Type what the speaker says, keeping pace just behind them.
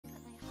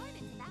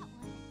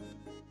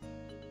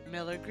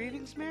Mellow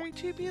greetings, Merry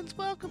Tubians.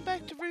 Welcome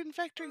back to Rune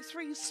Factory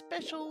 3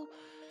 Special,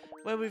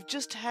 where we've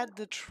just had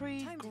the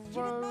tree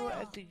grow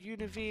at the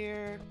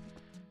Univere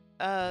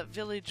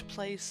village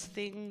place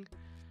thing.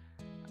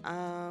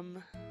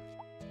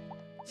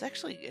 It's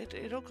actually,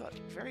 it all got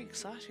very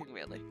exciting,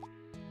 really.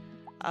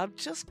 I'm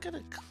just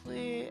gonna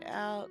clear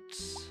out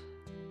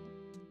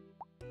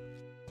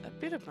a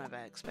bit of my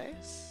bag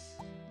space,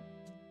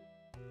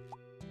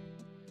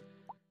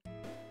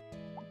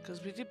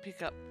 because we did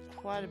pick up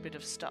quite a bit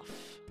of stuff.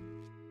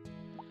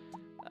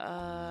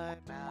 I'm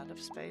out of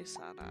space,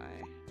 aren't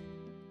I?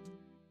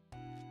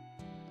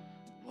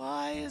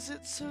 Why is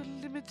it so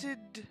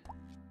limited?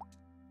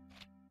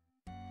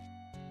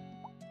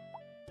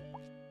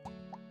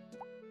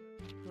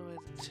 Put away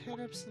the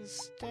turnips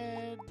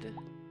instead.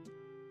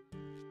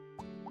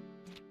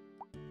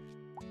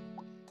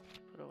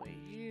 Put away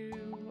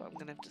you. I'm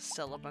gonna have to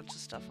sell a bunch of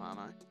stuff, aren't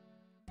I?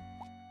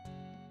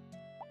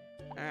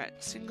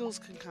 Alright, singles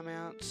can come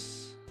out.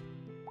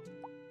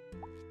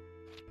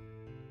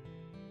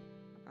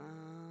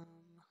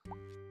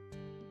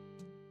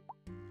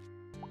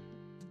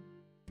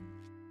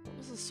 What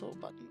was the sort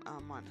button?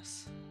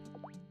 Minus.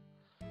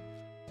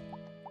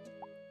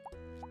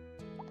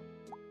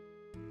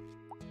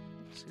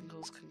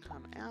 Singles can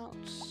come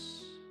out.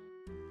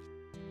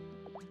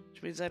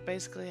 Which means I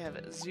basically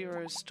have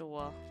 0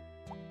 store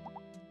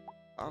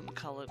on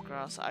coloured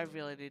grass. I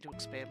really need to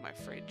expand my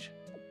fridge.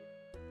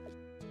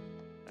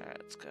 Alright,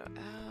 let's go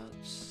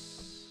out.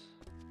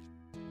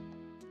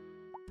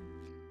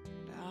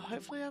 Now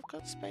hopefully I've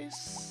got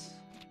space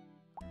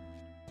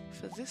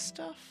for this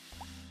stuff.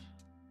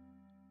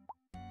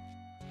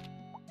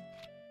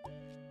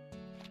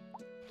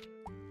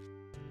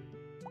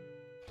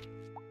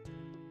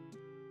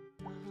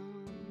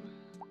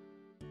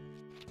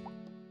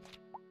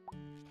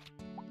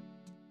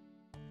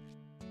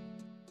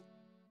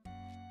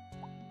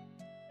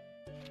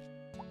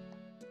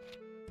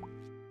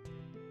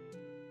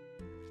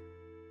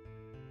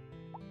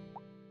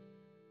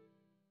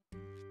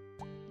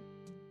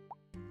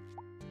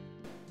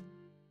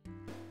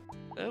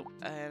 Oh,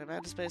 and I'm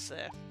out of space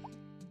there.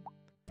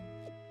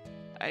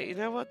 Alright, you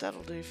know what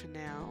that'll do for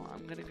now?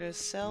 I'm gonna go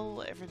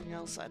sell everything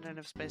else I don't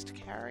have space to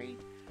carry.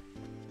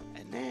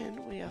 And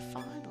then we are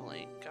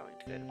finally going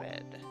to go to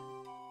bed.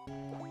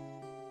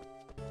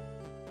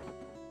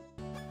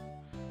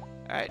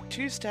 Alright,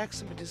 2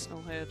 stacks of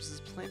medicinal herbs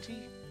is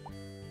plenty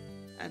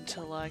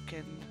until I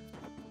can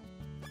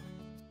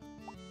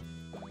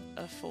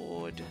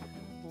afford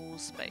more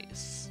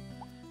space.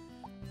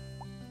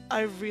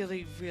 I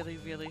really, really,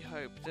 really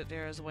hope that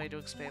there is a way to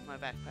expand my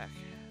backpack.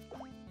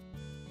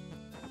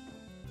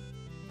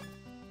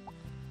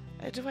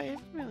 Do I even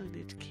really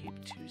need to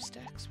keep 2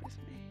 stacks with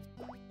me?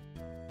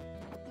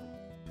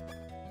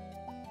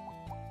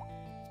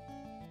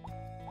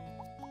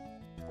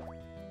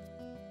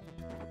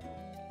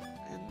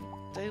 And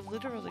they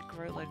literally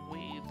grow like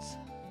weeds.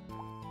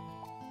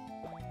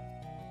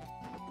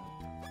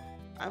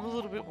 I'm a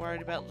little bit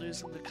worried about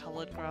losing the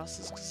coloured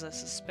grasses because I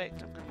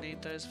suspect I'm going to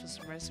need those for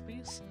some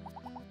recipes.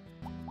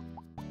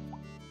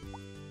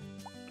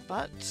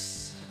 But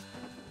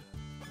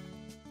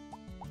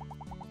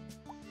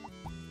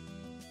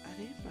I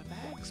need my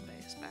bag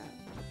space, man.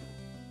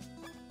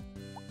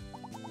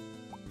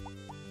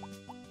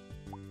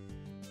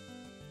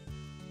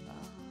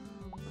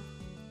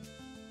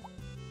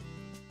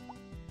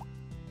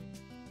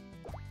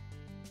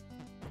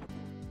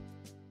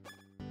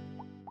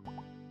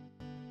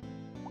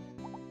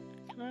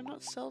 Can I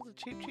not sell the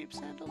cheap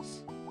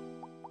sandals?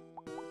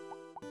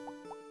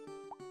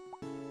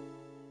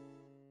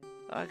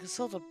 I can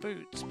sell the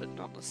boots, but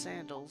not the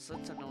sandals.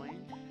 That's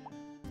annoying.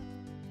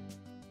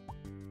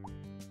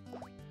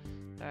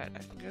 Alright, I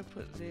can go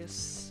put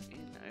this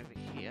in over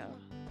here.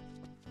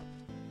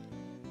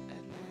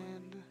 And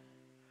then...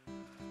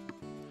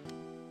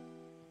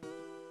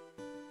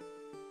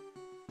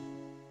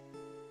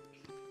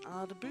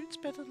 Are the boots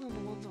better than the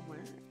ones I'm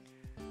wearing?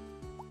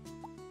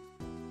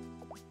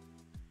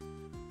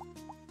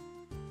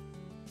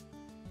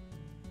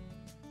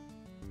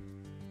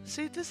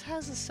 See, this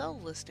has a sell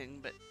listing,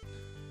 but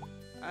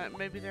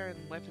maybe they're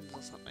in weapons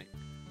or something.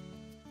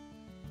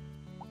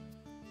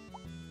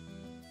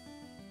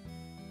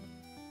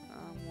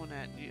 Worn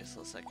out and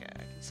useless. Okay, I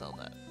can sell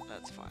that.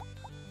 That's fine.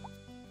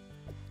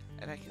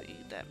 And I can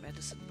eat that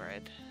medicine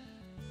bread.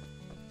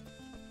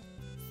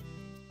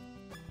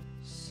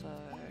 So,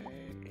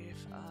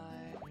 if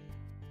I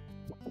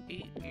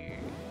eat you...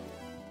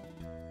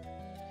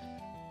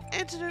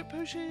 Antidote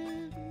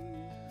potion!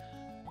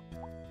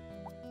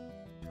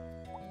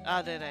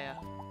 Ah, there they are.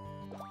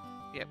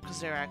 Yep, because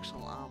they're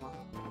actual armor.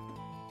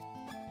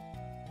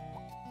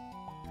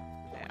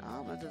 Yeah,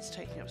 armor that's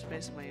taking up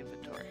space in my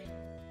inventory.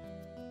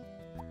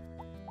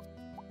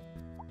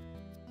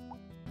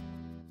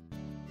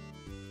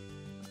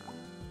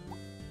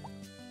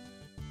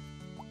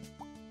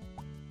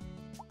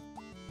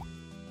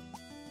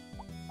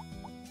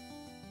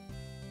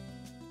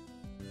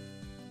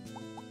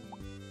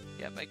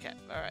 Yep, okay.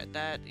 Alright,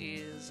 that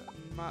is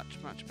much,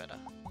 much better.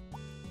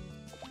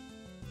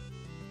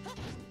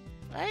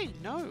 Hey,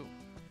 no!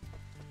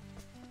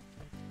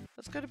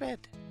 Let's go to bed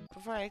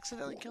before I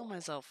accidentally kill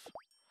myself.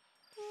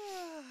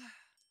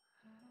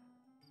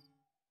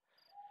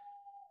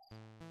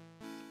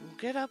 We'll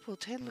get up, we'll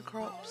tend the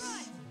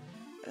crops.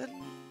 And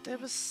there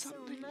was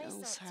something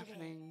else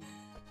happening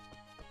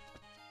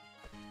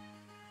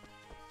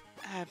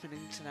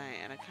today,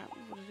 and I can't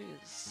remember what it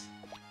is.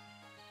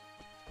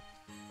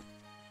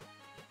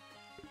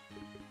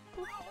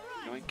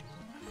 Yoink.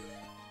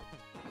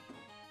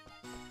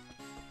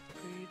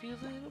 Pretty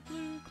little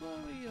blue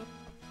Gloria.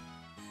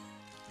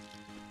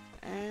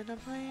 And I'm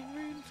playing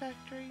Rune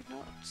Factory,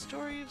 not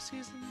Story of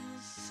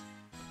Seasons.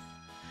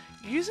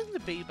 Using the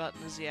B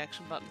button as the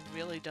action button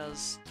really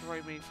does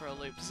throw me for a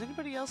loop. Does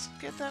anybody else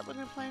get that when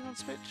they're playing on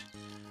Switch?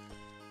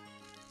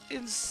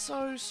 In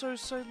so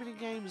many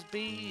games,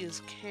 B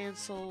is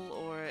cancel,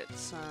 or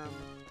it's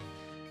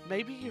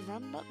maybe your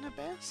run button at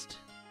best.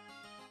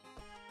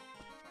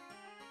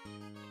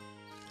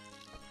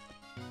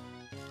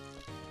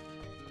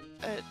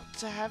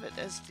 To have it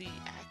as the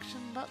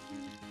action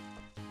button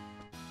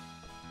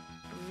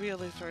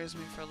really throws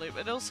me for a loop.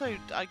 And also,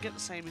 I get the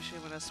same issue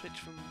when I switch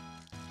from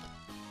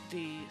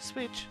the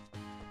Switch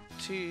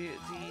to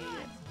the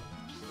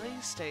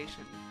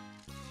PlayStation,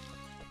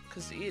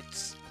 because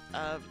it's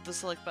the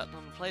select button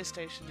on the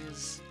PlayStation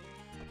is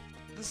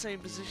the same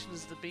position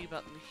as the B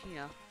button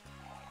here.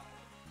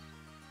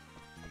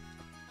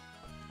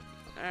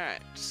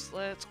 Alright,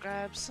 let's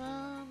grab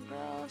some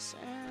grass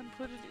and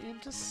put it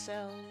into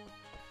cell.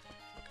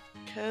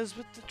 Because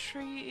with the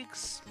tree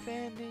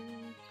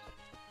expanding,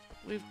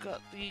 we've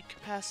got the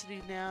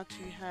capacity now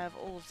to have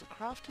all of the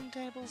crafting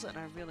tables, and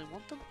I really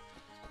want them.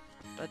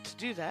 But to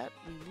do that,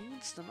 we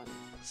need some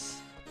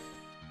monies.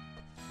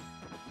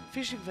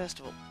 Fishing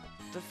Festival.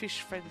 The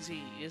Fish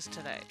Frenzy is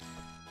today.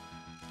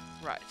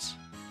 Right.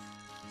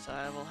 So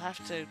I will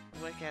have to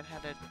work out how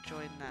to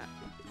join that.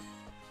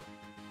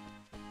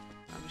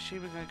 I'm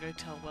assuming I go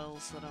tell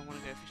Wells that I want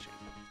to go fishing.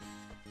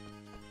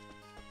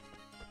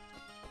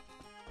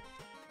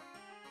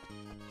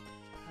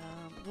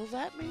 Will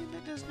that mean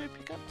that there's no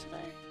pickup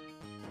today?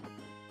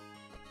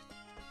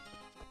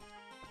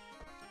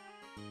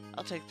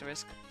 I'll take the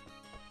risk.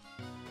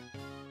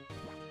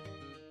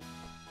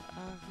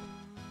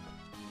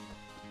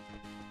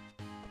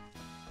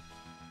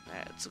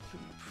 That's looking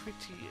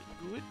pretty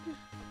good.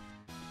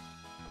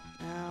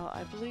 Now,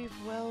 I believe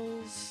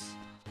Wells...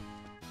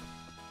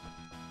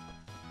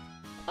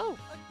 Oh!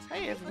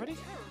 Hey everybody!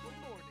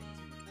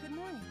 Good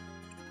morning.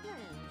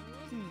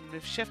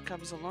 If Chef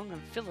comes along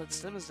and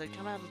fillets them as they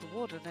come out of the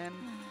water, then...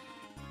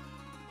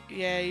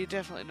 Yeah, you're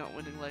definitely not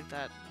winning like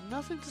that.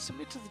 Nothing to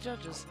submit to the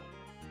judges.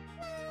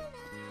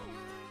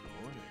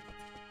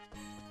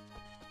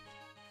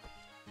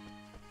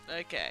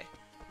 Okay.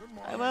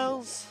 Hi,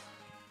 Wells.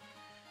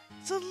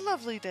 It's a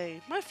lovely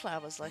day. My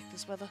flowers like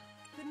this weather.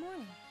 Good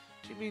morning.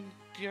 Do you mean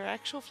your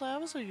actual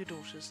flowers or your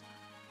daughter's?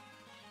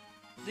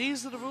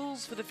 These are the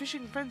rules for the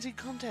Fishing Frenzy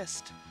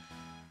contest.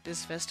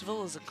 This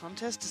festival is a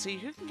contest to see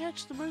who can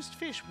catch the most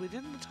fish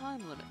within the time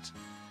limit.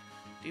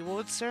 The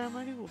awards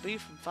ceremony will be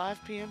from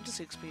 5 PM to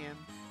 6 PM.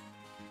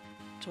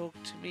 Talk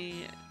to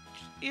me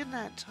in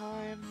that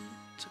time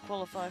to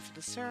qualify for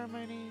the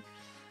ceremony.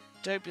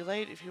 Don't be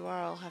late. If you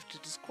are, I'll have to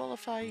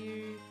disqualify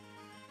you.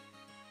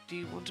 Do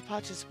you want to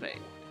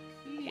participate?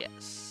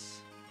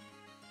 Yes.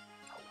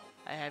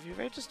 I have you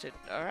registered.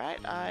 Alright,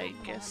 I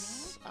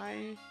guess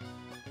I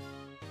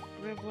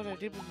remember what I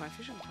did with my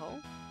fishing pole.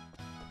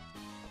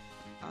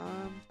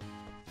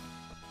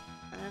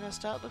 And I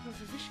start looking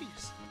for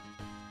fishies.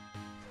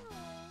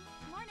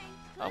 Morning.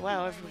 Oh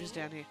wow, everybody's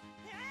down here.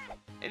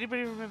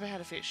 Anybody remember how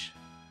to fish?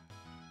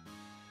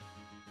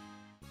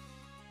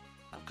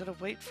 I've got to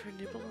wait for a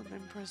nibble and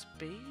then press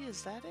B,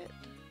 is that it?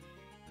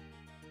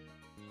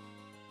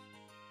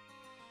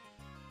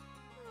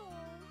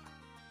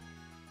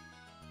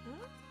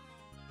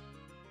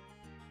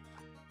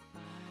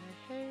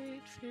 I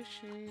hate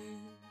fishing.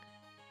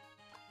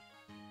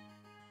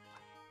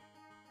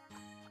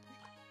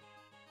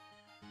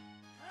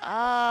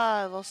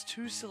 Ah, I lost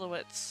 2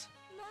 silhouettes.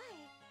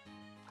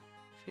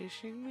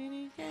 Fishing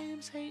mini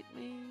games hate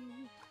me.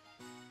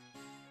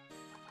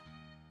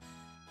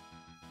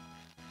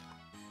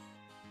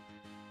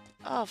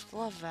 Oh, I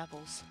love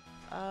apples.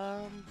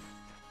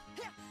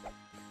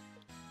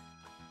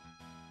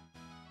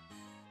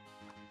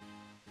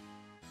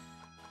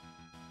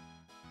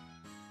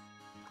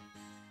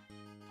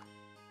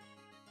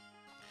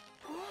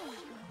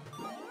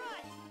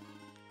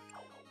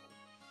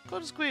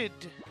 Got a squid.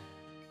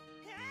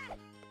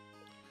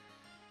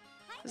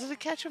 Is it a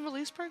catch and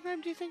release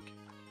program, do you think?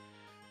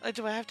 Like,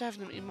 do I have to have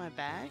them in my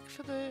bag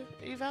for the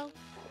eval?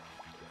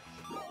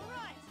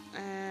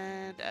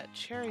 And a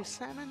cherry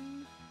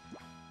salmon.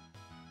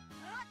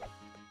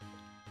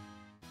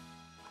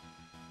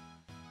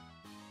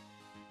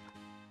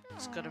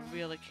 Just gotta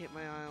really keep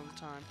my eye on the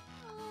time.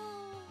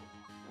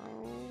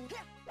 Oh.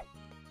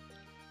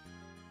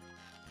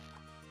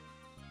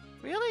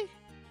 Really?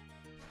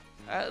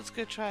 Alright, let's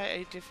go try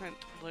a different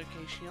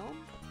location.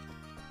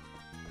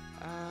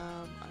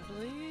 I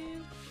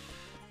believe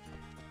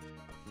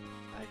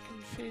I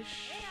can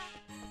fish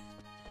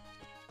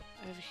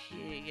over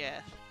here.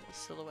 Yeah, the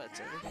silhouette's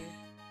over here.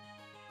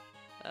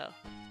 Oh.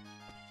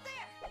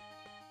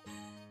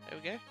 There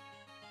we go.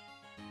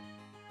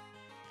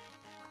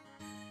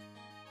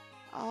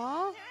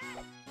 Aww.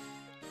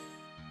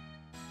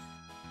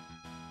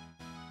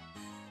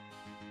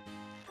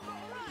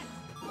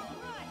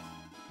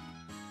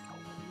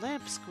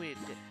 Lamp squid.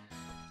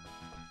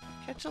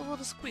 Catch a lot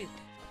of squid.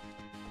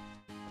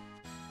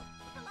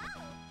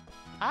 Hello.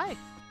 Hi.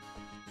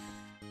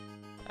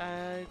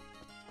 I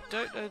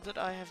don't know that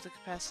I have the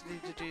capacity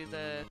to do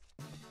the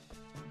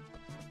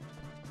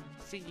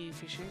thingy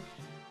fishing.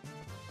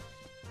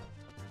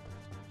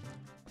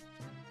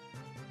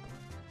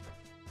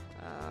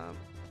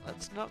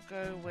 Let's not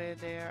go where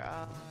there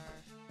are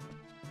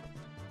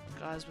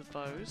guys with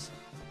bows.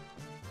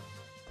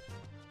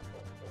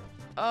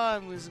 Oh,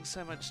 I'm losing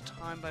so much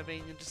time by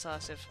being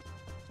indecisive.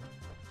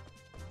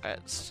 Alright,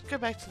 let's go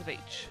back to the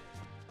beach.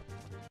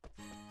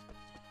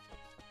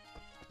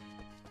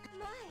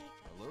 My.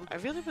 I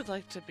really would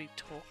like to be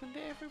talking to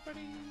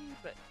everybody,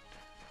 but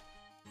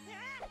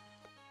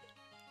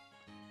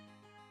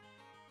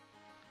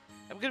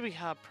I'm gonna be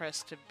hard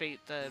pressed to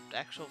beat the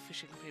actual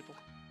fishing people.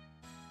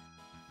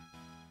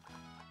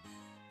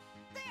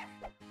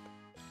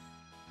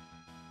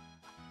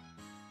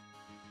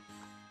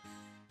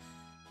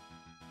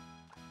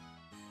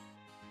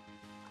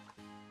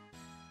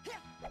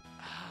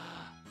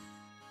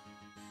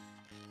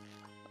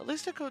 At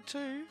least I caught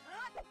two.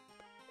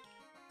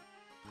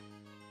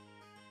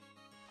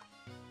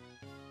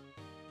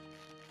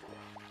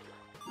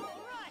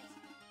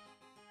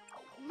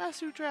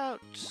 Massive trout.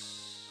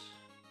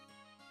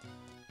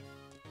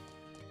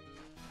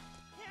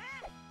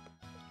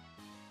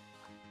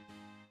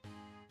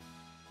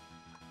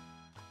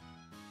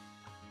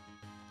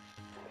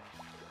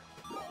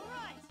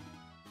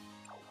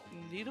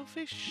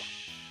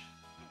 Needlefish.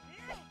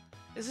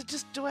 Is it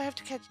just, do I have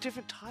to catch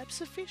different types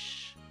of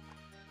fish?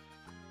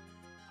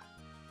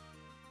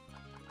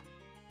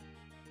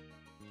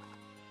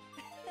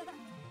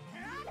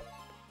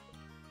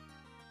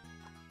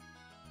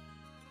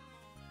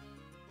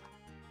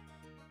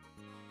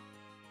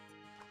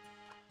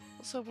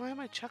 Also, why am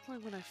I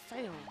chuckling when I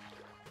fail?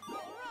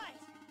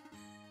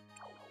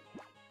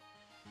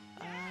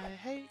 I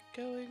hate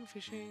going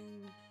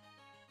fishing.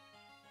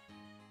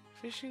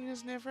 Fishing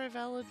is never a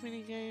valid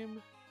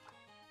minigame.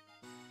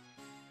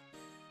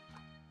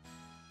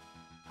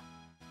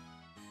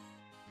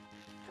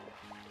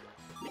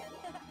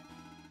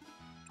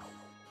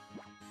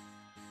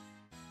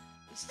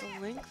 Is the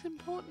length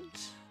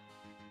important?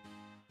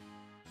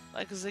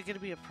 Like, is there going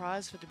to be a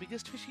prize for the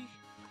biggest fishy?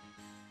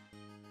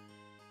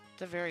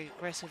 The very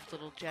aggressive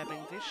little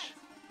jabbing fish.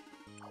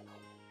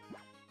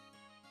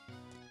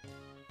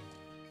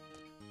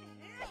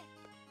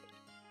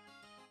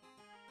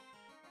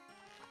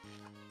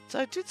 So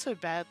I did so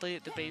badly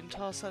at the bean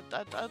toss,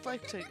 I'd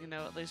like to, you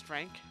know, at least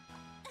rank.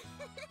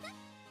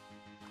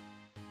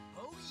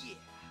 Oh yeah.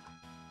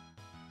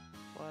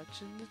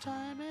 Watching the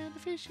time and the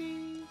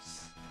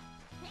fishies.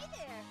 Hey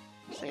there.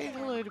 Saying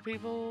hello to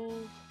people.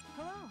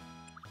 Hello.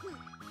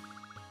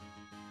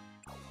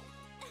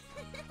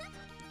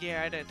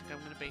 Yeah, I don't think I'm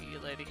gonna beat you,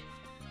 lady.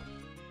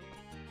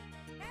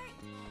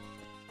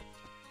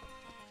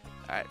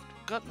 Alright,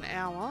 got an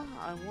hour.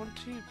 I want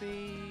to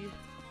be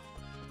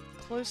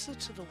closer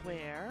to the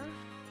where.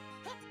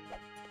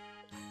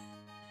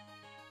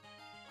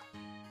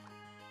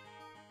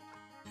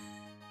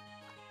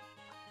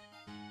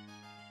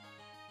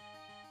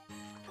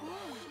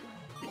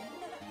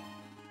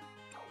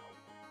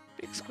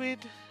 Big squid.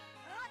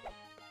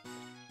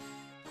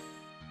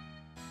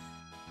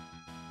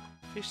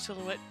 Fish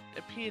silhouette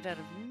appeared out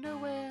of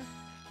nowhere.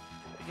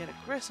 Began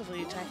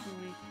aggressively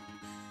attacking me.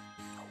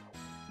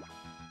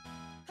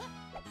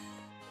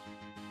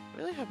 I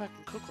really hope I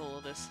can cook all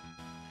of this.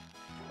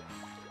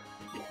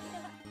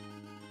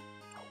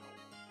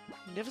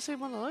 Never seen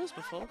one of those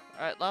before.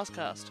 Alright, last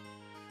cast.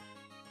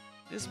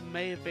 This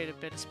may have been a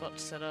better spot to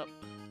set up.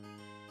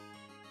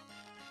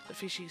 The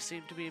fishies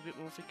seem to be a bit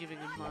more forgiving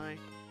in my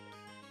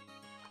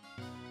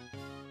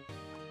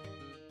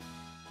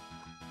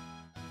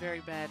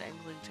very bad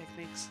angling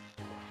techniques.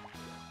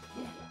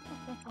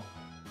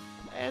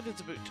 And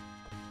it's a boot.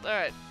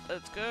 Alright,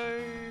 let's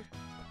go.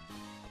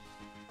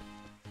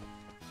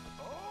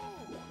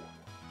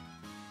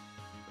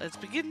 Let's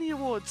begin the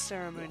awards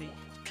ceremony.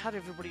 Cut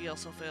everybody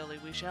else off early,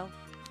 we shall.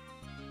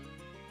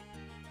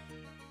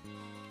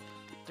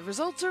 The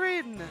results are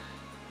in!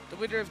 The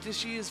winner of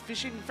this year's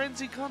Fishing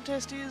Frenzy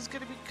contest is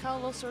going to be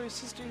Carlos or his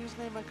sister, whose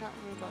name I can't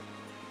remember.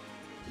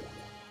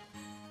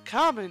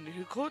 Carmen,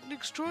 who caught an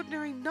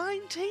extraordinary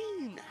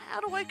 19!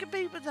 How do I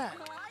compete with that?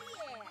 Oh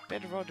yeah.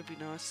 Better rod to be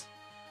nice.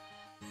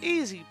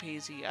 Easy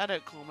peasy, I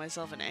don't call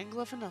myself an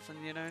angler for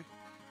nothing, you know.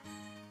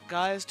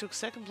 Guys took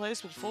second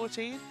place with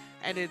 14,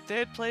 and in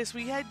third place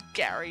we had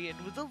Garion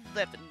with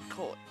 11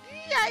 caught.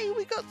 Yay,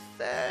 we got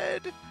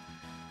third!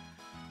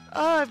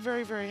 Oh, I'm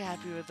very, very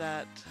happy with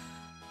that.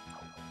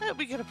 And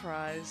we get a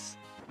prize.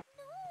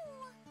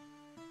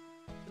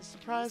 Is the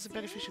prize a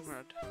better fishing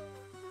rod?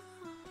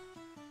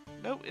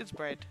 No, it's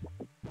bread.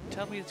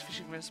 Tell me it's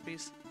fishing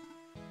recipes.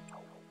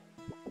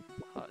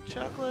 Hot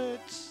chocolate.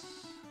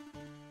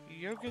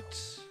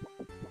 Yogurt.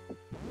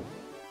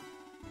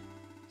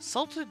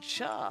 Salted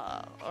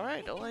char.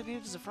 Alright, all I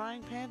need is a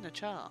frying pan and a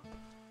char.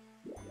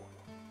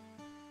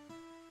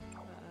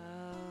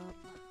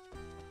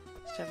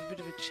 Let's have a bit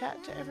of a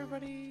chat to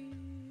everybody.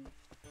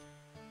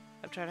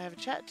 I'm trying to have a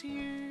chat to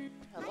you.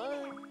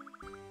 Hello.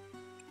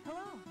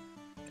 Hello.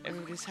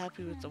 Everybody's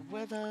happy with the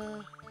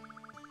weather.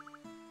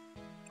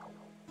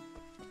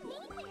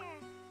 Hey there.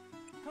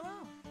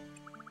 Hello.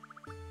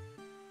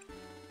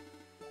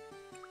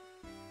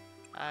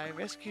 I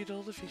rescued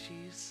all the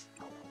fishies.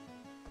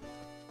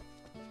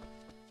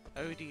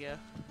 Oh dear.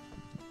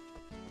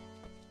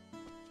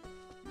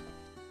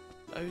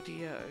 Oh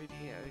dear, oh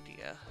dear, oh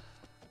dear.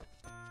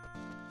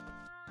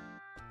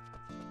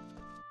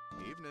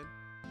 Evening.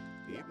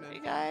 Hey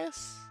Evening.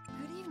 guys.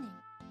 Good evening.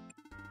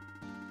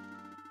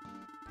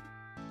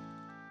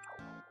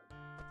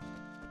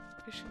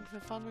 Fishing for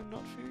fun and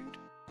not food.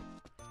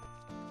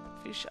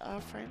 Fish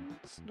are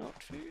friends,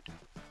 not food.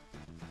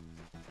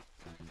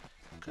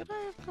 Could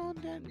I have gone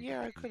down?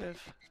 Yeah, I could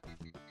have.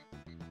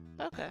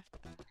 Okay.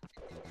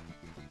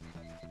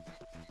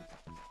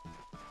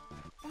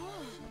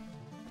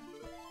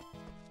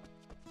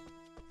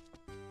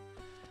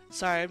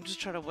 Sorry, I'm just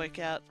trying to work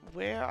out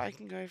where I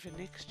can go for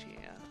next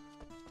year.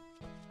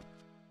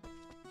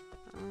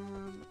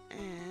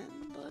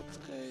 And let's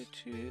go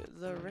to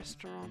the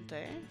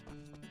RononTyr.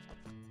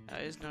 Oh,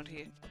 he's not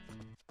here.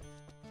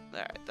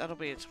 Alright, that'll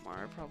be a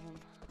tomorrow problem.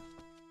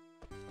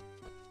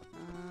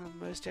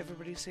 Most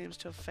everybody seems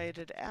to have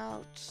faded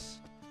out.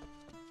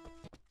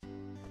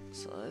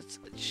 So let's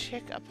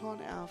check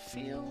upon our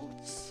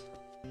fields.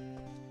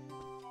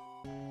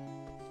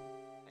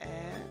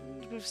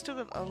 And we've still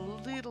got a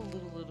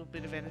little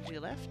bit of energy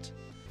left.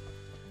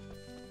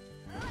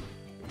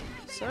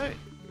 So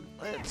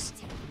let's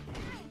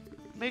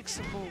make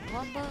some more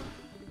lumber.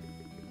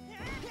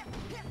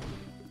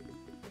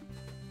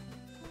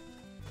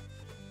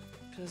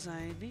 Because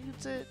I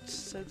need it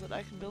so that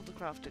I can build the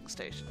crafting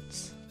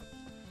stations.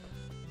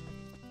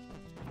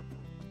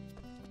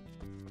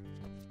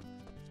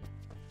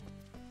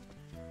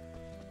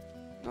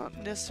 Not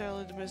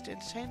necessarily the most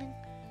entertaining,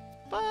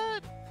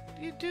 but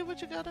you do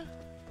what you gotta.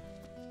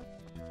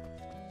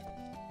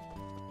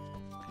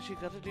 Because you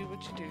gotta do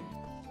what you do.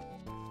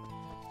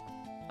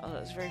 Oh,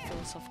 that's very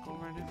philosophical,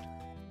 Ronan.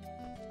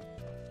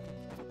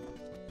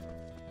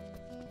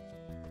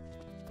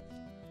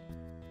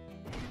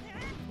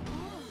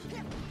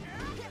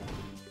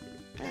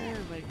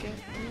 And we're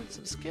getting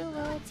some skill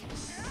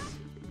ups.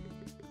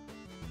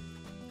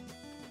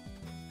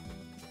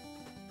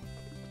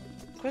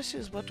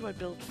 Question is, what do I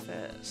build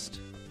first?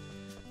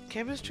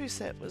 Chemistry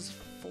set was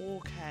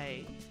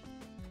 4k,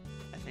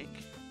 I think.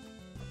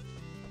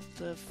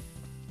 The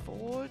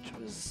forge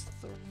was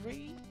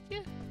 3,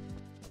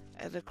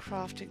 and the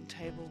crafting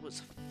table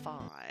was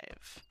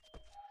 5.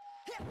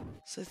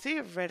 So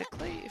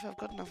theoretically, if I've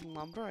got enough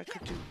lumber, I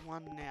could do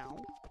 1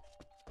 now.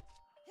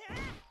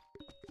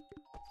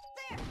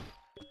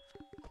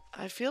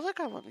 I feel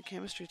like I want the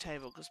chemistry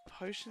table because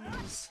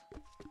potions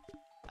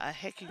are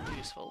hecking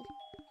useful.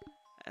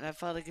 And I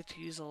finally get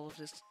to use all of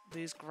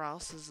these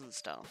grasses and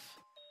stuff.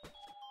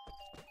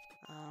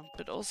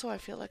 But also I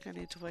feel like I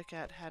need to work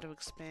out how to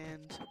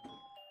expand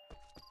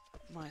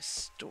my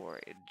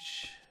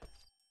storage.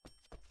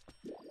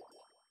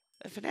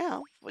 And for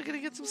now, we're gonna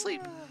get some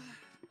sleep.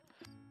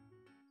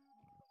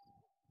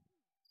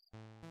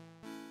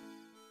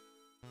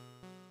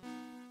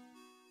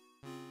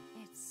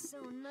 It's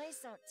so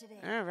nice out today.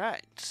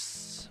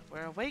 Alright.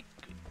 We're awake,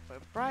 we're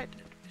bright,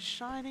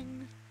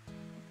 shining.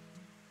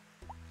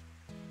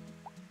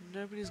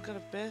 Nobody's got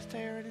a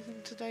birthday or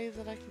anything today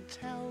that I can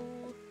tell.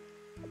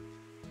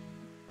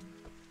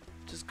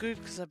 Which is good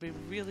because I've been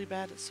really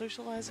bad at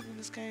socializing in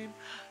this game.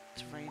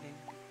 It's raining.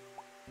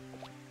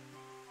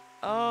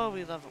 Oh,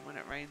 we love it when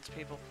it rains,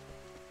 people.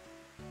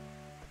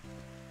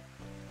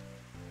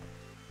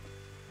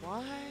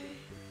 Why?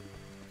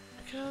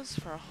 Because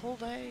for a whole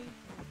day,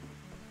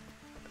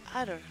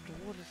 I don't have to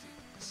water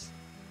things.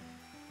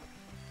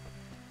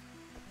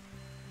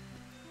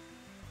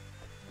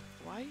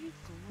 Why are you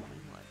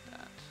glowing like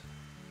that?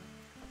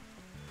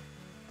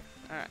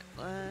 Alright,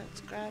 let's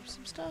grab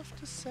some stuff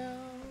to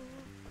sell.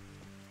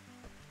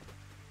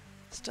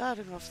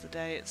 Starting off the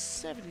day at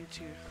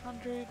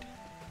 7,200.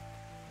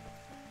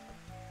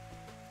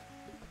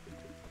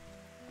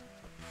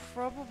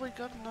 Probably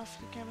got enough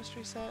for the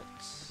chemistry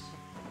sets.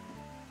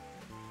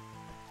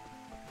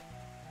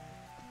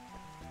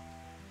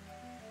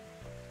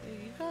 Yeah,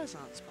 you guys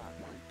aren't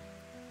sparkling.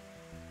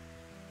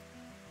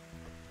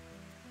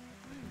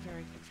 I'm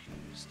very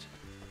confused.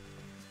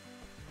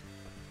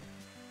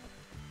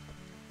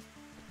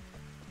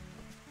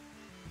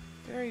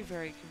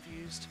 Very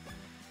confused.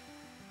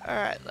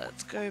 Alright,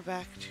 let's go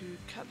back to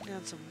cutting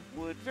down some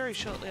wood. Very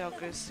shortly I'll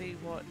go see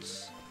what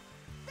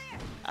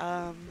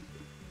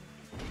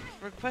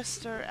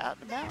requests are out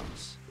and about.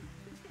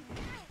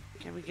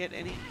 Can we get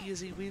any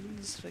easy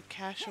wins for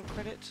cash or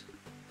credit?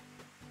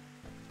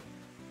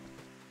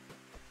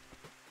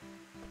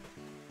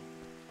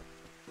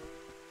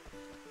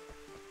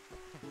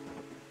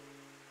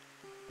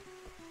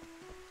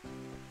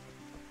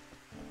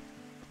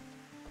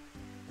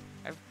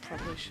 I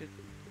probably should...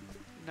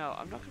 No,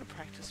 I'm not going to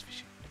practice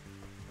fishing.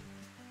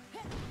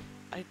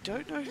 I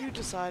don't know who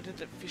decided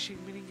that fishing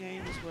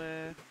minigames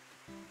were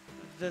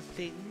the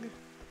thing,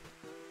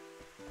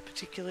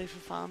 particularly for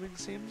farming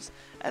sims,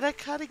 and I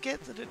kind of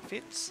get that it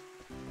fits.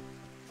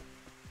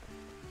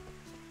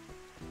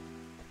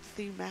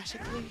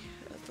 Thematically,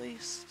 at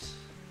least.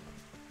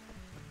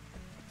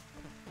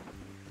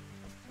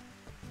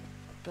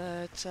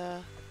 But,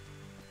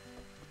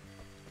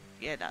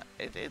 yeah, no,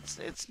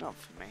 it's not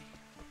for me.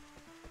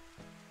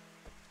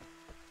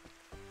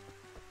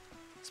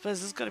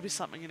 Suppose there's got to be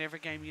something in every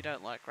game you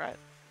don't like, right?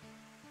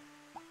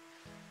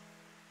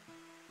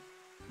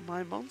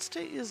 My monster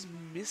is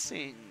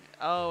missing.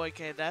 Oh,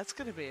 okay, that's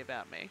going to be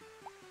about me.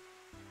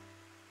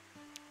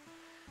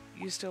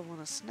 You still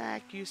want a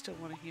snack, you still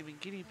want a human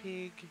guinea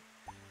pig.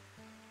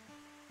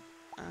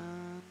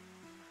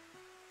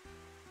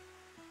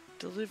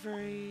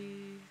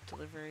 Delivery.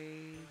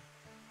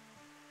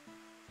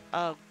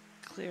 Oh,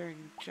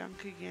 clearing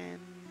junk again.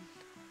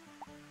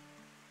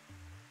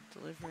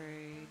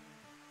 Delivery.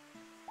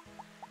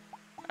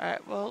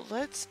 Alright, well,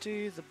 let's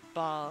do the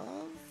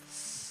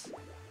baths.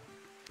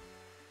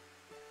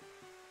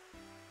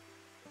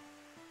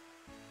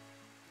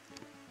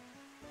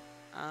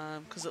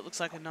 Because it looks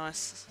like a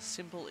nice,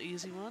 simple,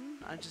 easy one.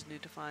 I just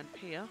need to find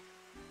Pia.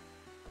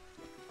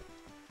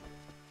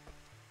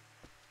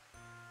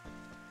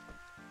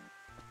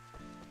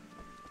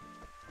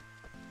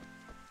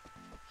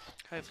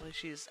 Hopefully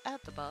she's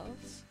at the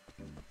baths.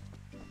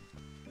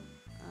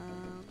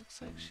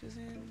 Looks like she's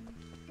in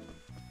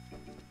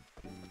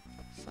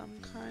some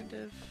kind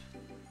of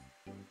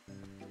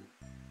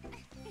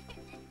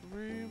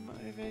room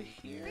over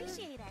here.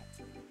 Appreciate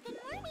it. Good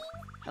morning.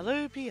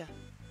 Hello, Pia.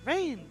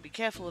 Rain! Be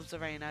careful of the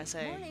rain, I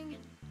say. Morning.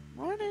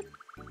 Morning.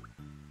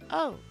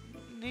 Oh,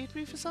 need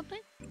me for something?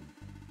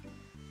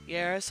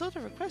 Yeah, I saw the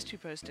request you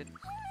posted. Oh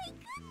my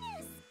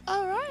goodness.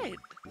 Alright.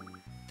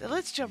 Then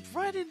let's jump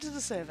right into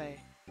the survey.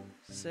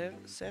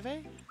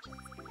 Survey?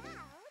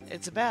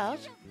 It's about,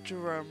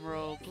 drum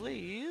roll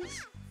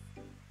please.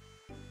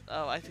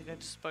 Oh, I think I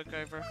just spoke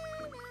over.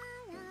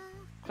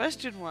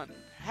 Question 1.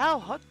 How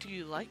hot do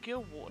you like your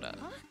water?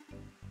 Huh?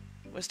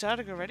 We're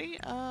starting already?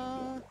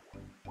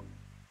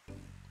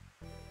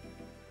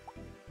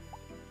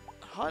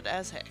 Hot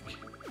as heck.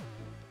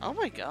 Oh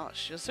my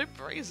gosh, you're so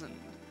brazen.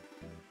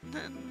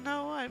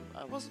 No, I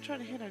wasn't trying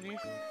to hit on you.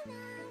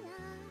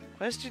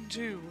 Question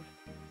 2.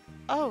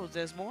 Oh,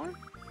 there's more?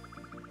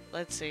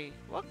 Let's see.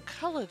 What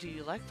color do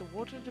you like the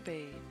water to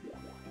be?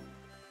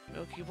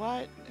 Milky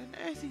white, an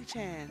earthy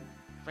tan,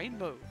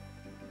 rainbow.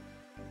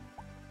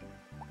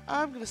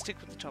 I'm gonna stick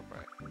with the top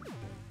row.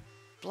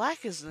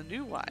 Black is the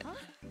new white.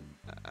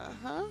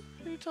 Uh-huh.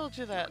 Who told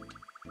you that?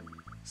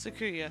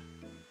 Sakuya.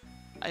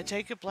 I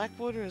take it black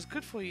water is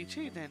good for you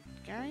too then,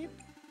 Garion?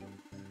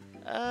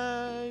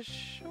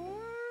 Sure?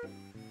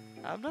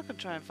 I'm not gonna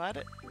try and fight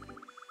it.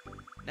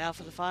 Now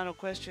for the final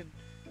question.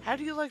 How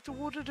do you like the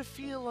water to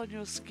feel on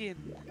your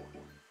skin?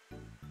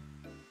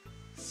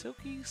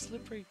 Silky,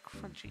 slippery,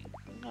 crunchy.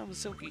 I'm going with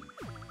silky.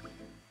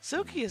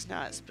 Silky is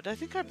nice, but I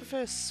think I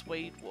prefer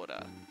suede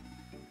water.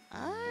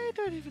 I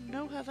don't even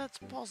know how that's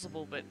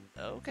possible, but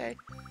okay.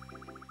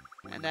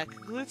 And that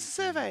concludes the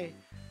survey.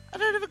 I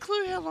don't have a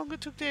clue how long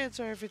it took to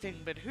answer everything,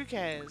 but who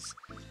cares?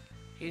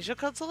 Here's your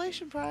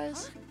consolation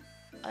prize.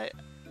 Huh?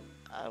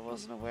 I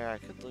wasn't aware I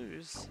could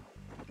lose.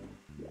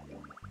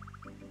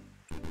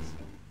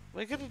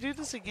 We're gonna do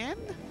this again?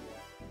 No.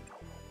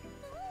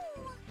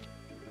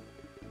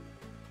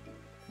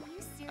 Are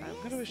you serious?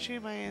 I'm gonna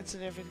assume I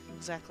answered everything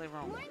exactly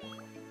wrong.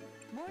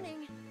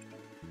 Morning.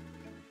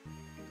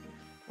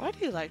 Why do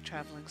you like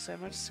traveling so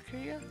much,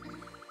 Sakuya?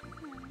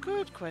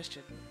 Good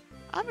question.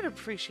 I'm an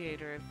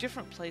appreciator of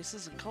different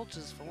places and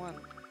cultures for one.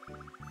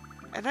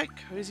 And that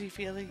cozy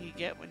feeling you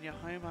get when you're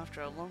home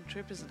after a long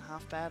trip isn't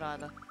half bad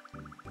either.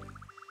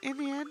 In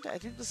the end, I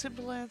think the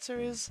simple answer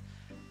is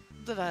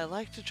that I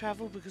like to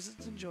travel because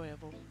it's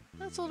enjoyable.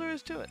 That's all there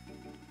is to it.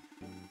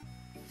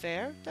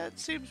 Fair? That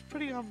seems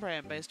pretty on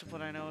brand based on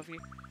what I know of you.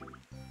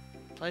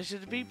 Pleasure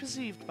to be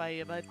perceived by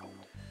you, bud.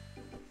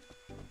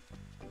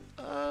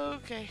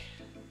 Okay.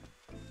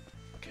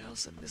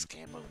 Girls in this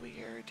game are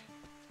weird.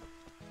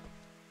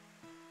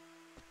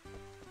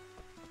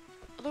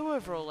 Although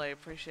overall I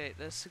appreciate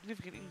the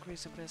significant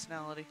increase in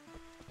personality.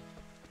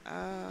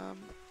 Now,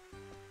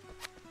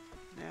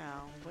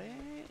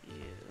 where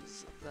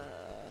is the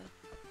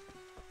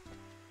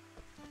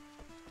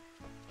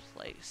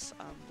place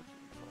I'm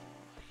looking for?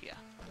 Here.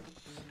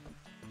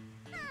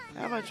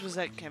 How much was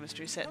that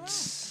chemistry set?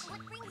 What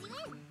brings you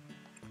in?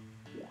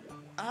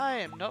 I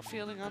am not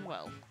feeling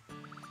unwell.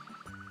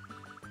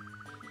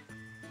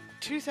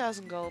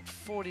 2,000 gold,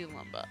 40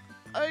 lumber.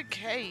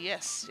 Okay,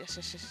 yes.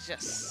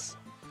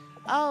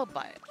 I'll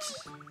buy it.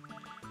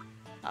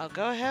 I'll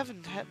go ahead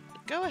and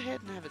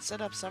have it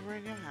set up somewhere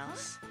in your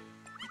house.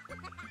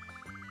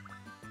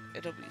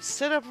 It'll be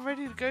set up and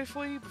ready to go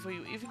for you before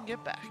you even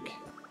get back.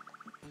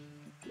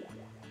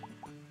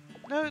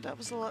 No, that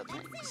was a lot of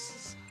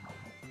things.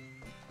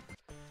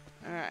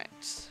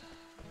 Alright.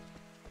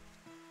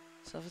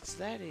 So if it's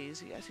that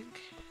easy, I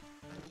think...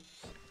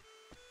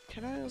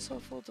 Can I also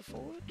afford the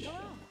forge?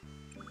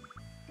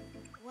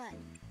 What?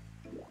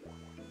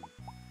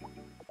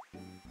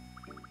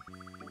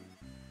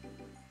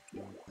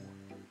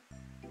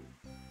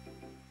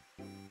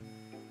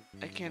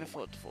 I can't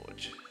afford the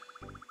forge.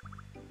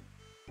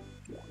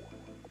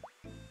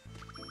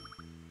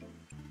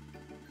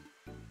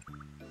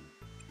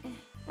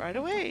 Right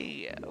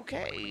away!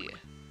 Okay.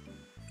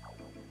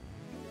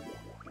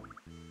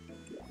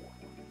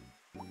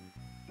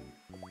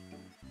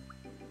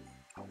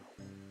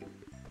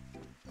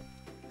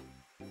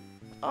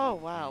 Oh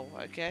wow,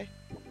 okay.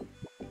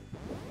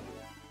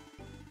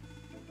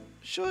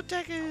 Short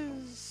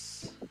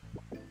deckers!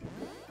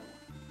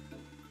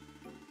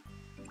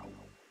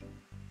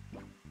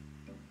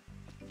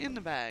 In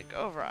the bag,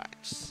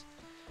 alright.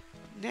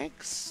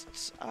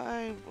 Next,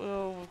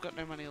 we've got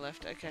no money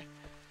left, okay.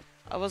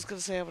 I was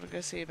gonna say I want to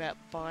go see about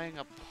buying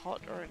a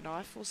pot or a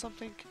knife or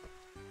something.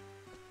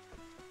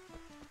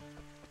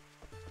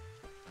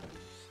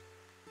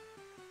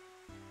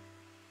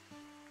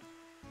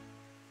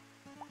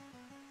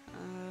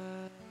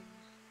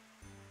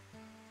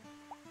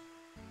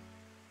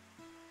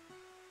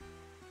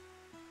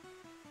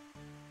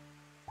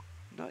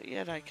 Not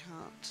yet, I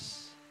can't.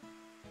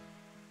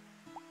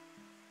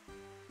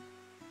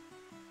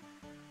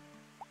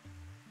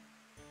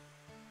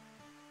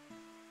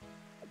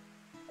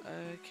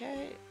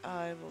 Okay,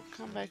 I will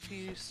come back for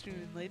you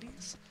soon,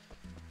 ladies.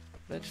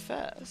 But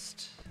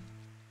first...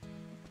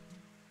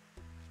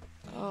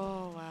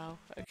 Oh, wow.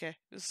 Okay,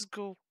 this is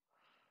cool.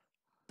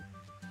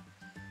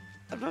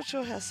 I'm not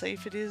sure how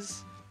safe it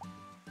is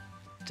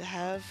to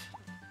have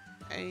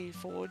a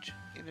forge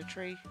in a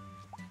tree.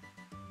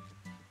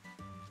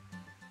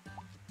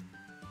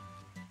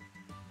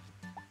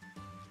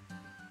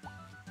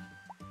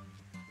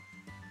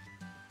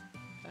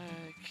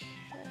 Okay.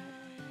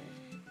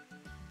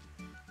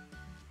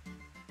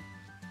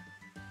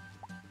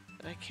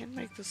 But I can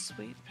make the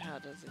sweet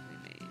powder that he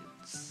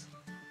needs.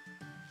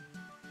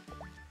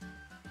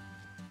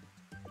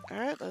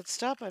 Alright, let's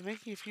start by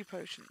making a few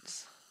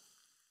potions.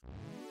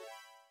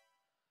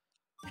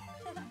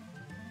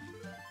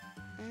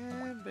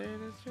 And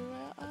burning through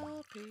our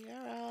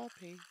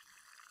RP.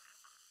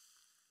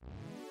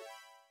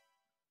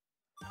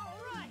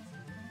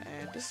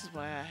 And this is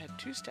why I had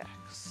 2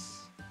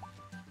 stacks.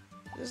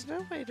 There's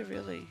no way to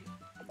really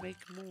make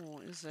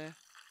more, is there?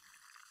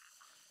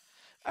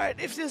 Alright,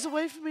 if there's a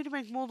way for me to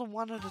make more than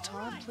 1 at a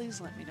time,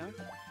 please let me know.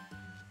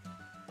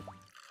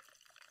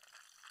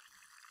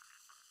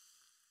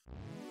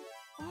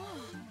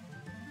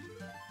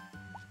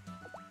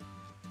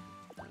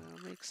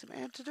 I'll make some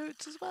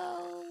antidotes as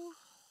well.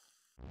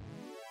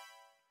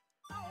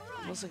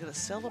 I'm also going to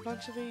sell a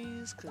bunch of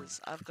these,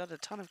 because I've got a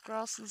ton of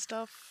grass and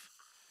stuff.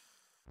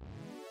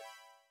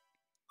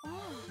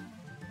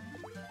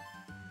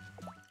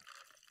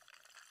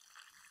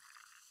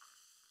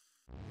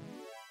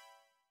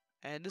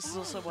 And this is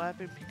also why I've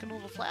been picking all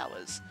the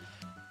flowers.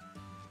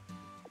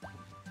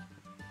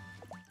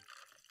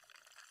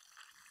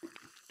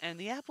 And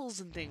the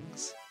apples and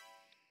things.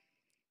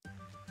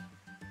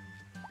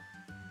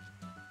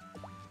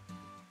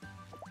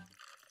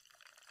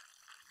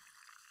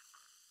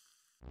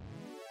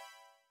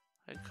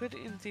 I could,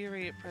 in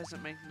theory, at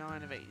present make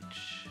 9 of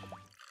each.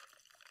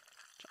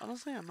 Which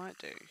honestly I might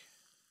do.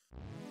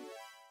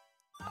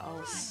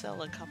 I'll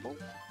sell a couple.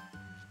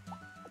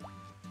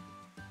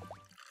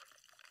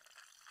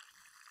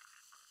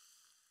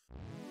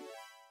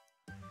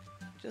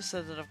 Just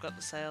so that I've got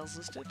the sales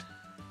listed.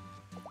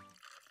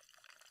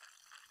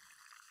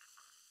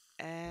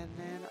 And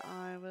then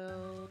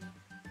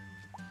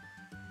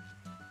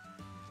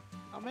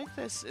I'll make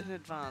this in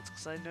advance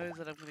because I know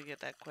that I'm going to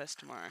get that quest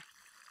tomorrow.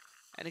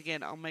 And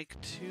again, I'll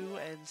make 2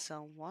 and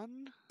sell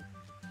 1.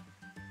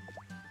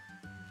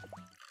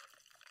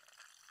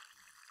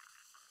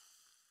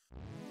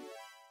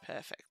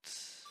 Perfect.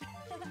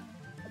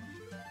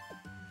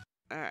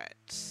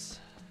 Alright.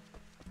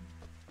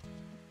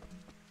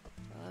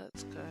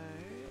 Let's go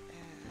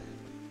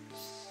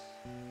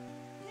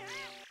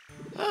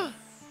and...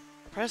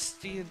 Press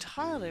the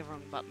entirely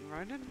wrong button,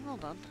 Ronan. Well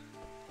done.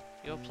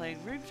 You're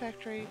playing Rune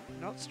Factory,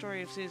 not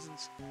Story of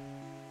Seasons.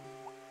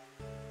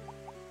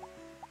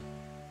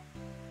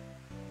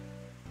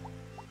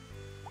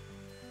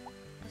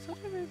 I thought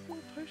I made more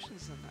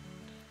potions than that.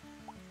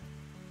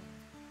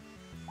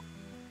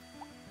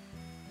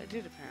 I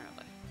did,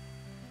 apparently.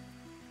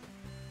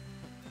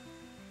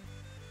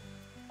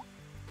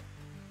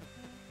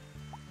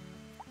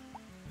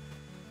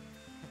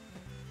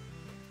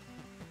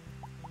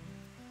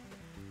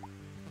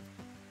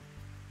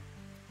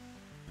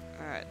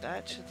 Alright,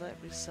 that should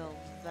let me sell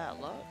that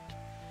lot.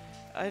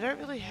 I don't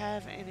really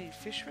have any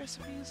fish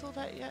recipes or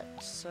that yet,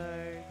 so...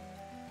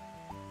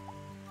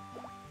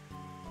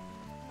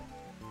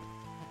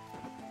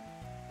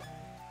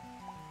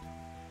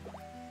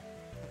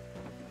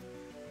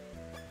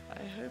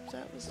 I hope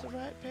that was the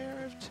right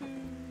pair of two.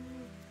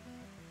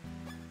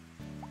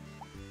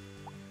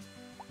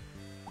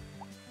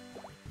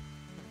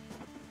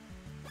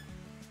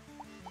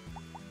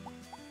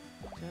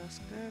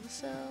 Just gonna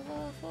sell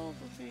off all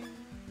the things.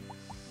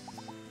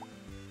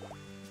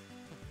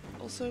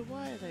 Also,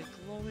 why are they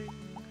glowing?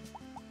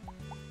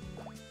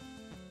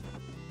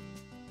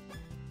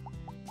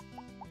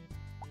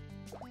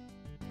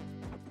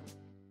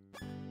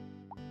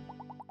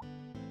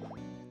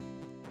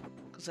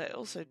 Because I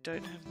also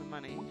don't have the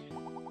money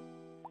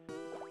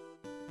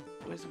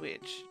with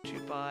which to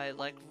buy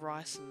like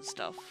rice and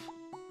stuff.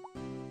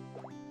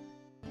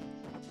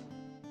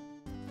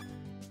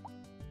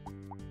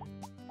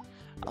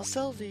 I'll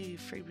sell the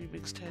freebie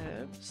mixed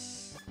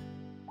herbs.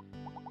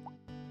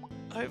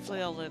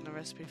 Hopefully I'll learn the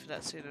recipe for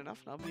that soon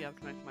enough and I'll be able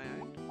to make my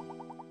own.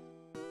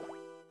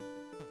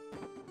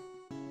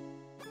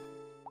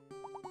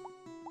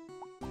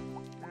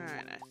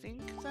 Alright, I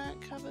think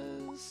that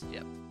covers...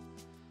 Yep.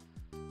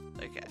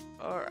 Okay,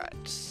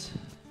 alright.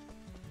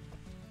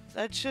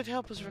 That should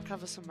help us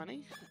recover some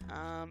money.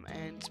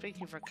 And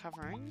speaking of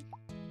recovering...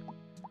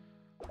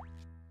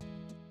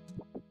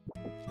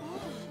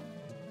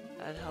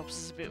 that helps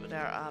us a bit with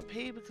our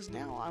RP because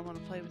now I want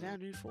to play with our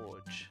new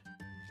forge.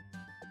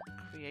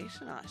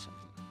 Create an item.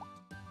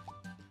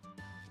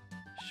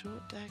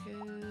 Short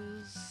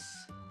daggers.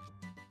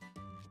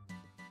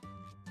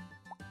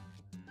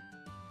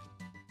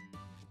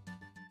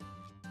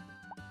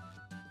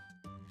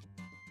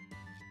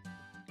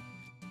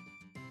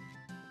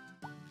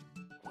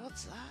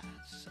 What's that?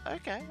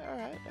 Okay,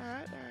 alright.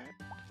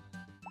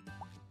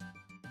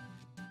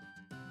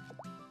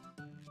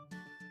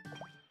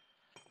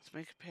 Let's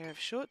make a pair of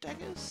short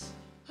daggers.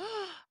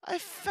 I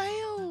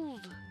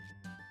failed!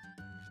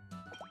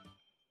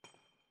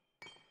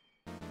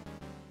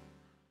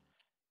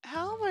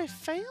 How am I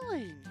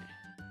failing?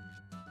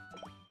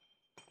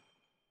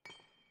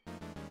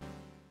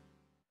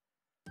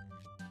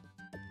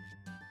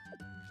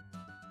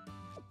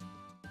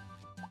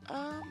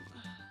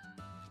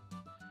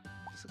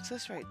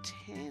 Success rate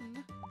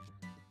 10.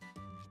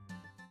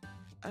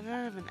 I don't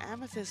have an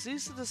amethyst.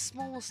 These are the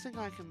smallest thing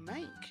I can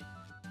make.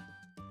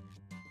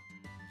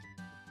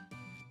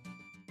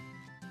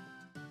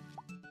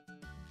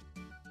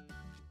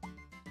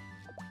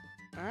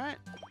 Alright.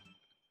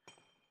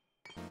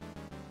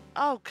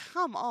 Oh,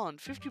 come on.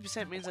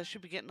 50% means I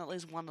should be getting at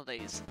least one of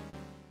these.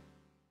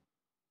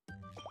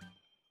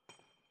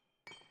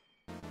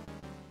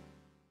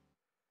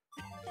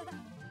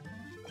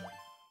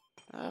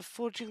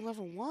 Forging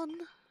level 1.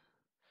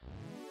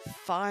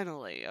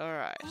 Finally,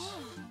 alright.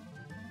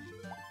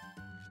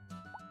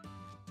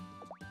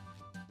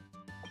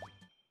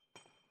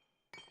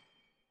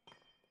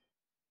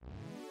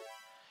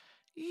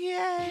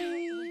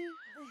 Yay!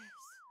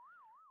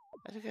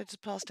 I think I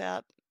just passed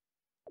out.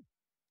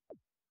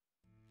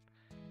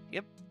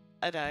 Yep,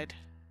 I died.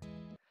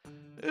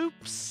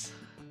 Oops.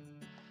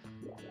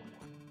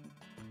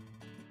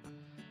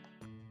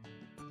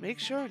 Make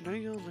sure know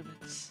your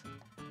limits.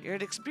 You're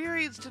an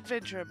experienced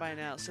adventurer by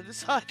now, so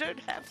this I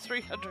don't have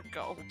 300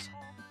 gold.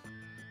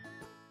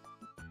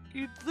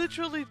 You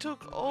literally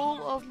took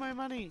all of my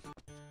money.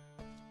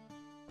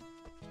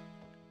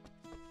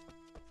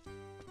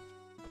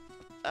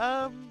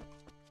 I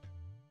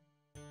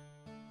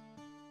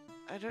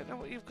don't know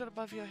what you've got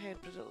above your head,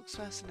 but it looks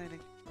fascinating.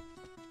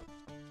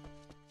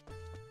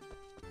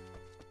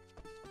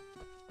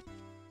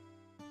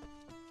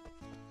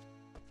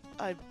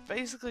 I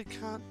basically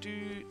can't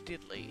do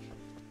diddly.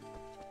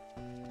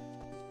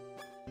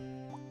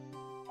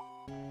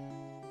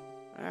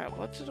 Alright,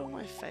 what did all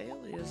my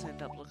failures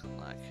end up looking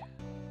like?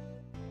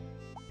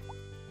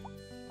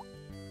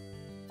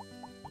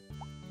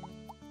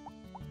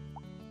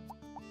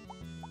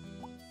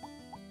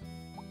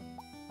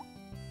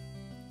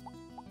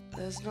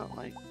 There's not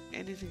like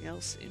anything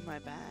else in my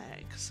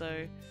bag,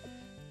 so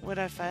when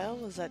I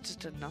fail, is that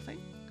just a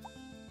nothing?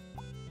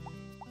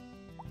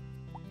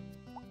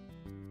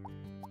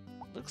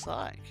 Looks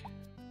like.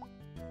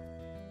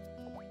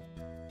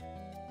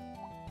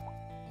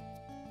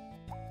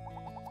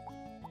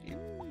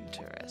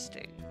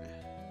 Interesting.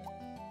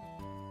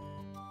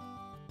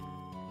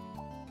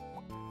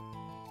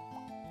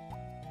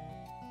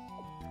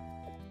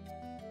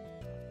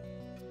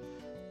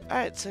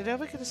 Alright, so now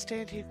we're going to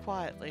stand here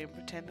quietly and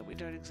pretend that we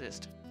don't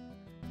exist.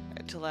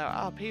 Until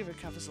our RP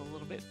recovers a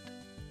little bit.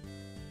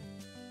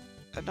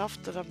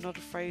 Enough that I'm not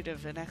afraid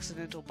of an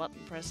accidental button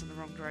press in the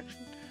wrong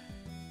direction.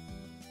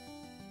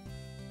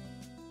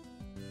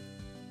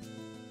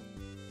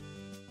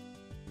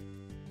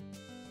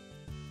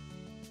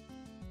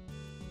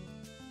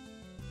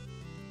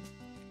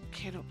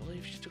 Cannot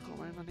believe she took all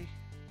my money.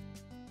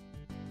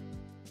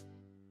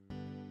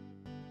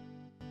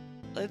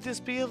 Let this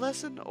be a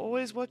lesson.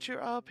 Always watch your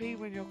RP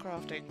when you're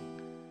crafting.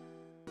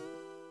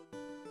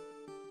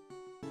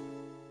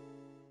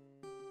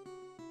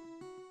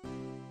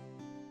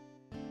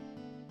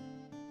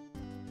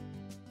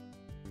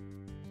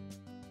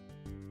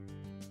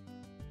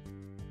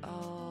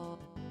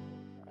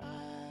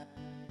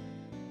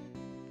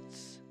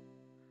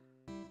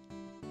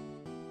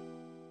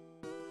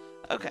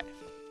 Okay.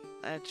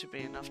 That should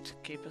be enough to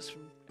keep us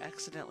from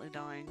accidentally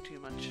dying too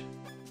much.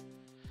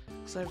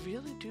 Because I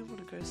really do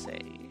want to go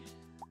see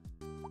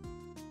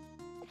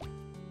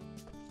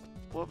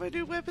what my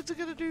new weapons are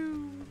going to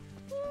do.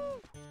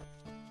 Woo!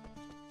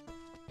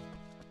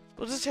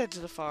 We'll just head to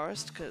the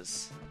forest,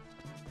 because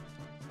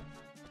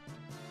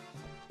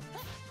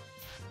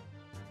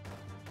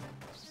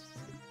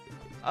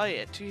oh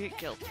yeah, 2-hit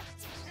kill.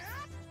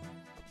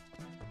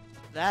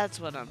 That's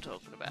what I'm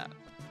talking about.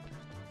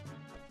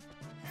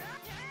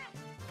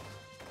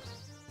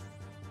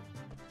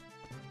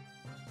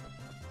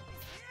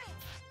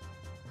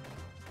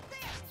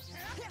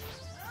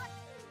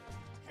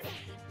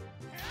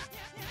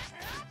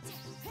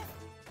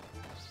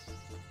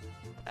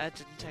 That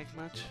didn't take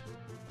much.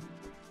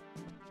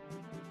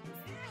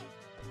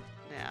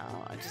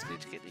 Now, I just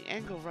need to get the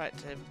angle right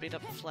to beat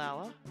up the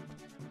flower.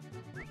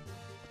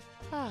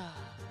 Ah.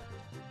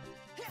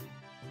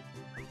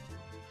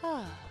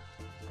 Ah.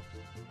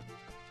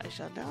 I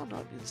shall now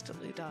not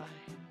instantly die.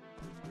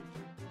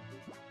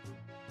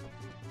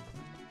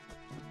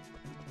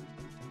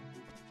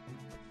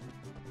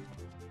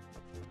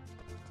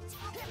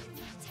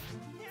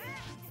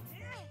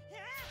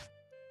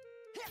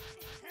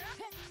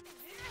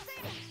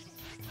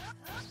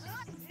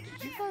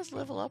 Did you guys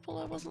level up while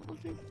I wasn't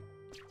looking?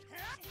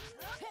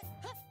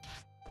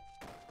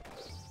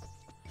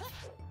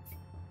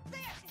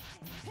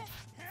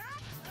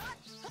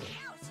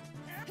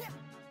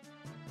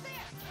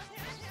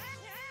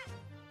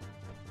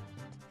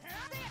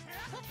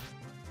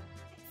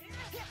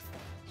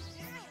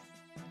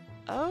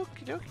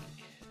 Okie dokie.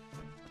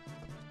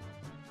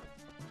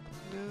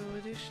 No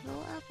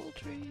additional apple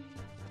trees.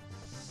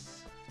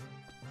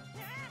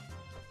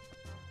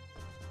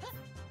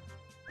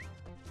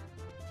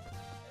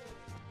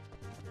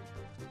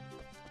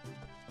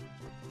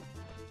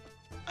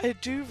 I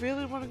do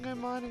really want to go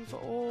mining for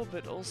ore,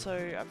 but also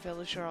I'm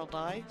fairly sure I'll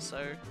die,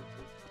 so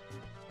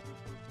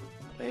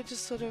we're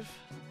just sort of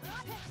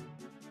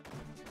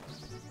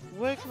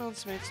working on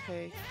some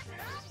XP.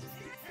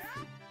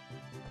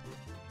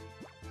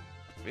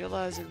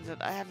 Realizing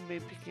that I haven't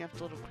been picking up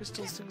the little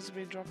crystals things have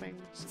been dropping.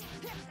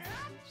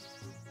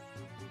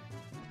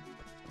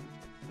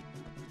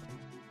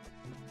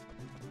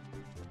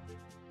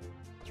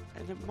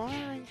 And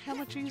admiring how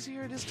much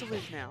easier it is to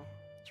live now.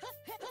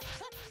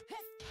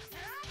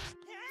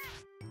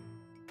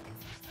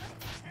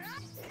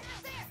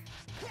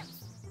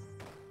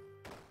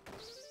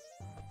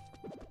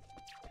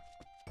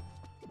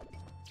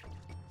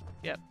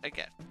 Yep,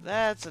 okay.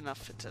 That's enough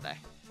for today.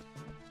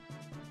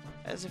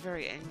 That's a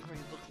very angry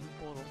looking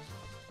portal.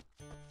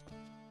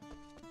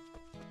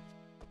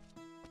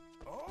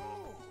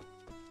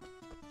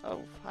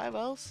 Oh, hi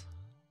Wells.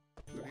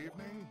 Good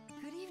evening.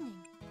 Good evening.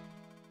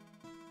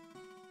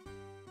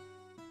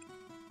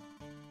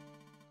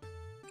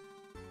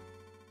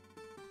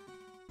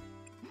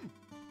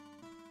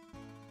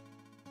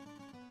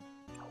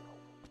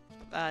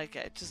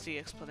 Okay, just the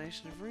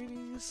explanation of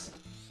Rune's.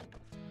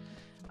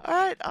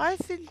 Alright, I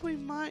think we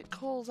might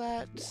call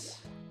that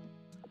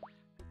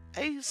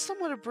a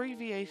somewhat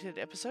abbreviated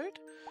episode,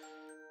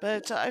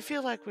 but I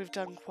feel like we've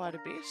done quite a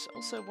bit.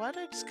 Also, why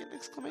did I just get an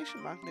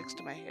exclamation mark next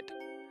to my head?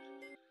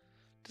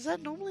 Does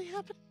that normally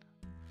happen?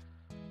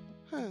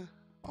 Huh,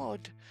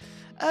 odd.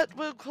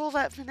 We'll call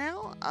that for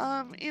now.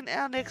 In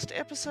our next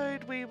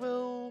episode, we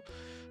will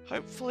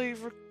hopefully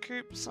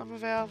recoup some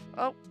of our...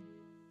 Oh,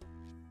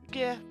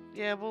 yeah,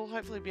 we'll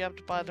hopefully be able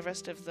to buy the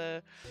rest of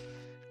the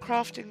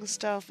crafting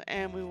stuff,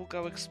 and we will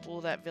go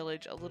explore that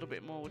village a little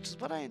bit more, which is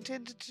what I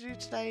intended to do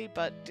today,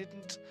 but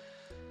didn't.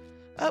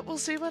 We'll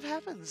see what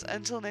happens.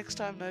 Until next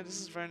time, no,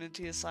 this is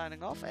RononTyr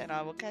signing off, and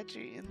I will catch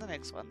you in the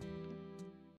next one.